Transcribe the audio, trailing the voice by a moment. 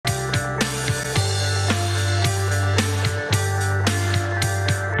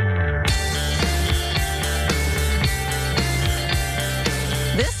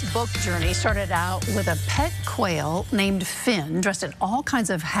journey started out with a pet quail named Finn, dressed in all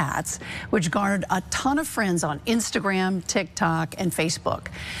kinds of hats, which garnered a ton of friends on Instagram, TikTok, and Facebook.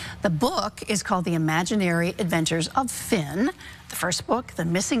 The book is called The Imaginary Adventures of Finn. The first book, The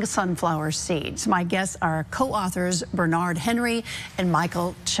Missing Sunflower Seeds. My guests are co-authors Bernard Henri and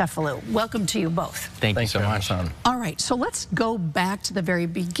Michael Cefalu. Welcome to you both. Thank you so much. All right, so let's go back to the very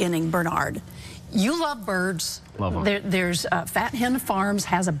beginning, Bernard. You love birds. Love them. There's Fat Hen Farms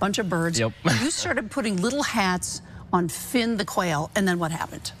has a bunch of birds. Yep. You started putting little hats on Finn the quail, and then what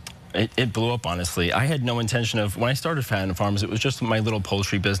happened? It blew up, honestly. I had no intention of, when I started Fat Hen Farms, it was just my little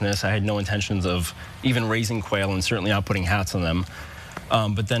poultry business. I had no intentions of even raising quail and certainly not putting hats on them.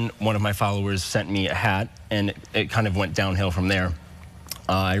 But then one of my followers sent me a hat, and it kind of went downhill from there.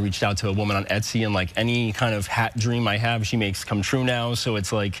 I reached out to a woman on Etsy, and like any kind of hat dream I have, she makes come true now. So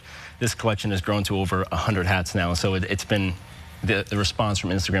it's like this collection has grown to over 100 hats now. So it's been, the response from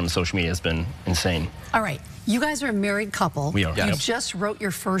Instagram and social media has been insane. All right, you guys are a married couple. We are. You Yep. just wrote your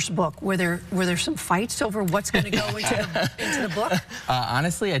first book. Were there some fights over what's going to go into the book?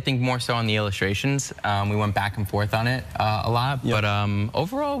 Honestly, I think more so on the illustrations. We went back and forth on it a lot, Yep. but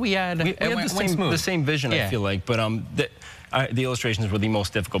overall we had the same vision, Yeah. I feel like, but the illustrations were the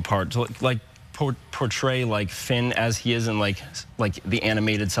most difficult part. To portray like Finn as he is in like the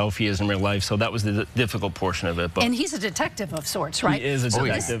animated self he is in real life. So that was the difficult portion of it. But And he's a detective of sorts, right? He is a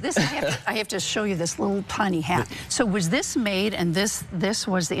detective. I have to show you this little tiny hat. So was this made, and this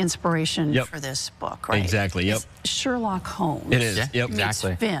was the inspiration Yep. for this book, right? Exactly, yep. It's Sherlock Holmes. It is, Yeah, yep. Meets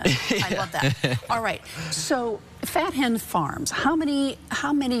exactly. Finn. I love that. All right, so Fat Hen Farms, how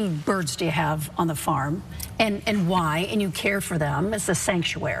many birds do you have on the farm, and why? And you care for them. It's a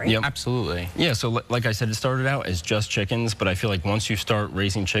sanctuary. Yep. Absolutely. Yeah, so like I said, it started out as just chickens, but I feel like once you start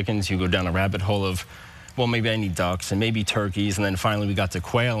raising chickens, you go down a rabbit hole of, well, maybe I need ducks and maybe turkeys, and then finally we got to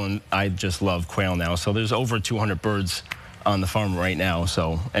quail, and I just love quail now. So there's over 200 birds on the farm right now.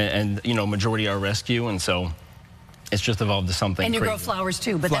 So, and you know, majority are rescue, and so it's just evolved to something And you crazy. grow flowers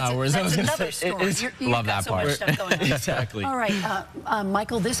too, but Flowers, that's I was gonna another say, story. You've love got that so part. much stuff going on. Exactly. All right,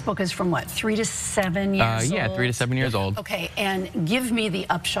 Michael, this book is from what, 3 to 7 years old? Yeah, 3 to 7 years old. Okay, and give me the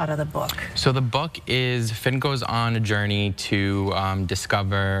upshot of the book. So the book is Finn goes on a journey to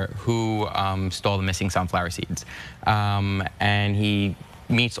discover who stole the missing sunflower seeds. And he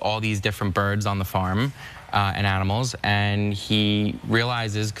meets all these different birds on the farm and animals, and he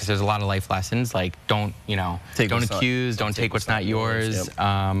realizes, because there's a lot of life lessons, like don't accuse, don't take what's not yours.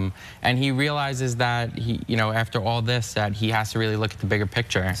 Yep. And he realizes that after all this, that he has to really look at the bigger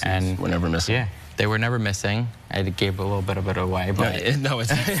picture. And we're never missing. Yeah, they were never missing. I gave a little bit of it away, but No,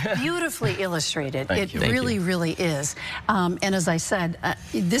 it's Beautifully illustrated. Thank you. Really, really is. And as I said,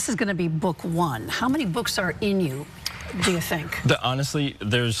 this is going to be book 1. How many books are in you, do you think? Honestly,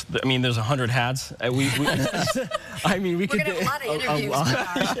 there's 100 hats. We could We're going to have a lot of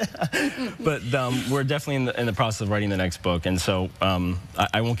interviews. But we're definitely in the process of writing the next book, and so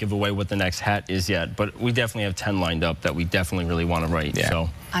I won't give away what the next hat is yet, but we definitely have 10 lined up that we definitely really want to write. Yeah. So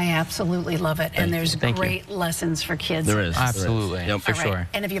I absolutely love it, and there's great lessons for kids. there is. absolutely, Yep. for All right. sure.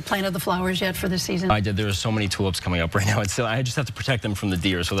 And have you planted the flowers yet for the season? I did. There are so many tulips coming up right now. I just have to protect them from the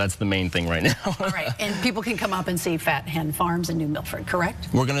deer, so that's the main thing right now. All right, and people can come up and see Fat Hen Farms in New Milford, correct?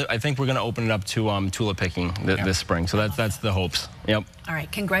 I think we're gonna open it up to tulip picking this spring. So that's the hopes. Yep. All right,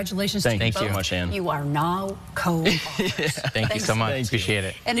 congratulations to you Thank both. you so much, Ann. You are now co-authors. Thank you so much. Thank you. Appreciate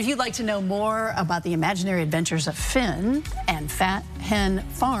it. And if you'd like to know more about the imaginary adventures of Finn and Fat Hen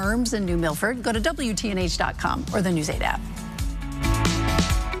Farms in New Milford, go to WTNH.com or the News 8 app.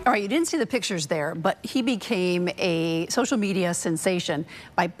 All right, you didn't see the pictures there, but he became a social media sensation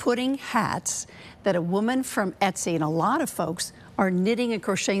by putting hats that a woman from Etsy, and a lot of folks are knitting and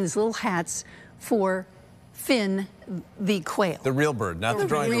crocheting these little hats for Finn the quail. The real bird, not the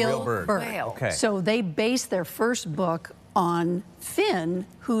drawing, the real bird. Okay. So they based their first book on Finn,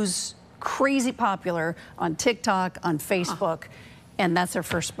 who's crazy popular on TikTok, on Facebook, and that's their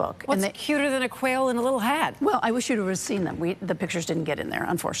first book. What's and cuter than a quail in a little hat? well, I wish you'd have seen them. The pictures didn't get in there,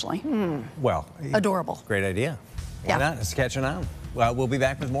 unfortunately. Well, Adorable. great idea. Why Yeah. not? It's catching on. Well, we'll be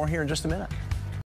back with more here in just a minute.